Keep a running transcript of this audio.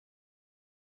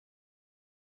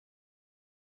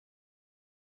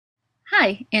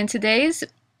Hi, in today's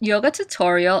yoga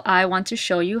tutorial, I want to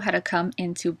show you how to come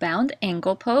into bound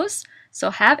ankle pose.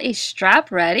 So have a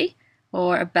strap ready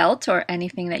or a belt or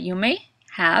anything that you may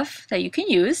have that you can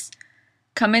use.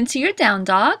 Come into your down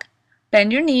dog,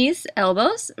 bend your knees,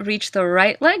 elbows, reach the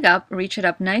right leg up, reach it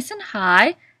up nice and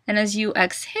high, and as you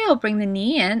exhale, bring the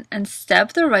knee in and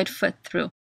step the right foot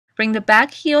through. Bring the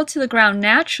back heel to the ground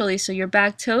naturally so your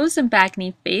back toes and back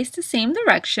knee face the same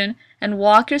direction and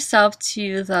walk yourself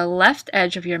to the left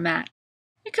edge of your mat.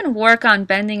 You can work on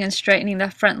bending and straightening the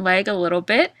front leg a little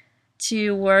bit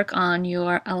to work on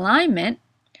your alignment.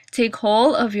 Take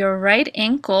hold of your right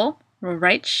ankle or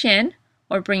right shin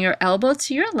or bring your elbow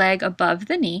to your leg above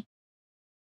the knee.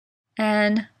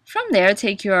 And from there,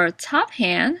 take your top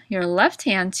hand, your left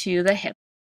hand to the hip.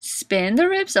 Spin the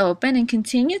ribs open and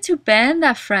continue to bend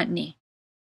that front knee.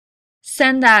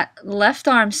 Send that left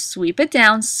arm, sweep it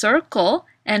down, circle,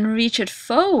 and reach it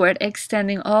forward,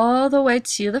 extending all the way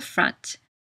to the front,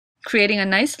 creating a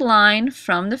nice line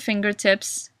from the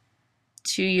fingertips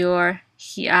to your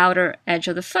outer edge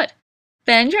of the foot.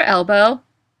 Bend your elbow,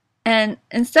 and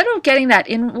instead of getting that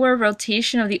inward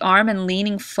rotation of the arm and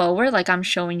leaning forward like I'm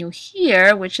showing you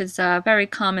here, which is a very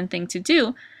common thing to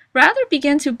do, rather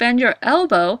begin to bend your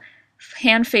elbow,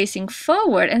 hand facing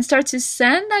forward, and start to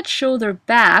send that shoulder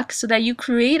back so that you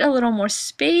create a little more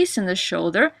space in the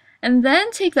shoulder, and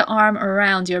then take the arm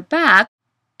around your back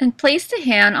and place the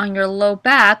hand on your low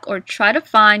back or try to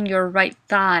find your right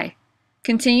thigh.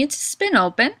 Continue to spin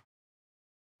open.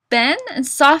 Bend and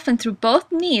soften through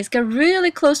both knees. Get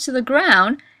really close to the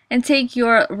ground and take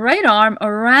your right arm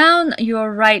around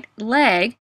your right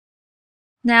leg.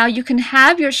 Now you can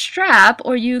have your strap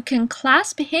or you can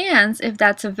clasp hands if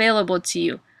that's available to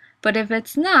you. But if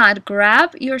it's not,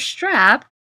 grab your strap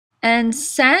and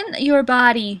send your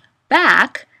body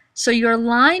back so you're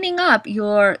lining up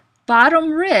your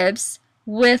bottom ribs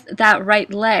with that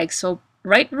right leg. So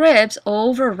right ribs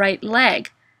over right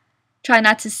leg. Try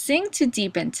not to sink too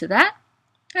deep into that.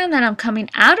 And then I'm coming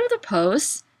out of the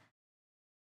pose.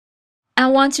 I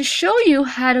want to show you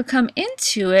how to come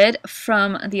into it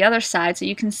from the other side so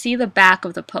you can see the back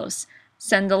of the pose.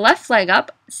 Send the left leg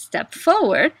up, step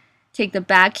forward, take the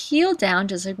back heel down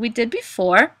just like we did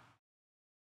before.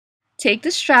 Take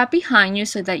the strap behind you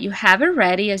so that you have it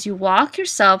ready as you walk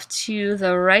yourself to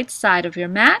the right side of your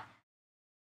mat.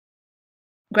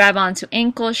 Grab onto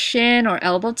ankle, shin, or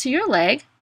elbow to your leg.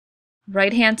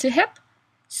 Right hand to hip.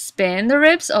 Spin the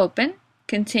ribs open.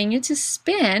 Continue to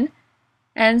spin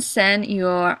and send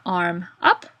your arm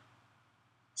up.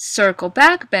 Circle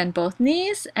back, bend both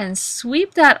knees, and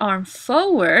sweep that arm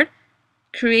forward,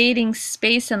 creating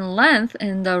space and length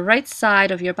in the right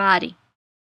side of your body.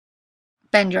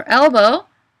 Bend your elbow.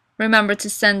 Remember to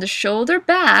send the shoulder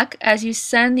back as you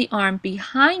send the arm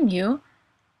behind you,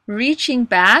 reaching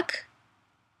back.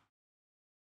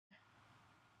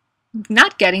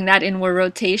 Not getting that inward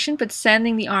rotation, but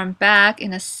sending the arm back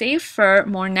in a safer,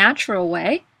 more natural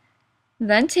way.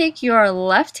 Then take your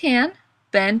left hand,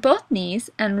 bend both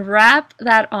knees, and wrap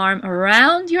that arm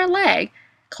around your leg,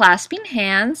 clasping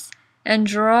hands, and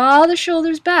draw the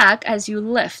shoulders back as you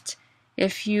lift.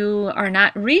 If you are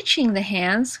not reaching the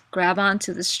hands, grab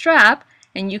onto the strap,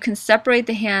 and you can separate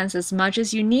the hands as much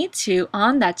as you need to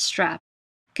on that strap.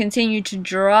 Continue to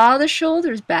draw the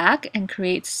shoulders back and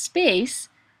create space,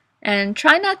 and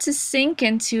try not to sink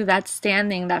into that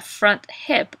standing, that front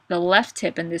hip, the left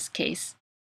hip in this case.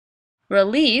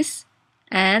 Release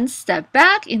and step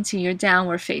back into your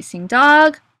downward facing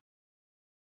dog.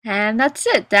 And that's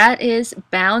it. That is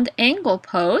bound ankle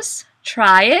pose.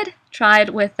 Try it. Try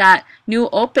it with that new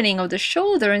opening of the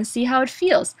shoulder and see how it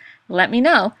feels. Let me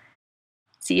know.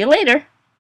 See you later.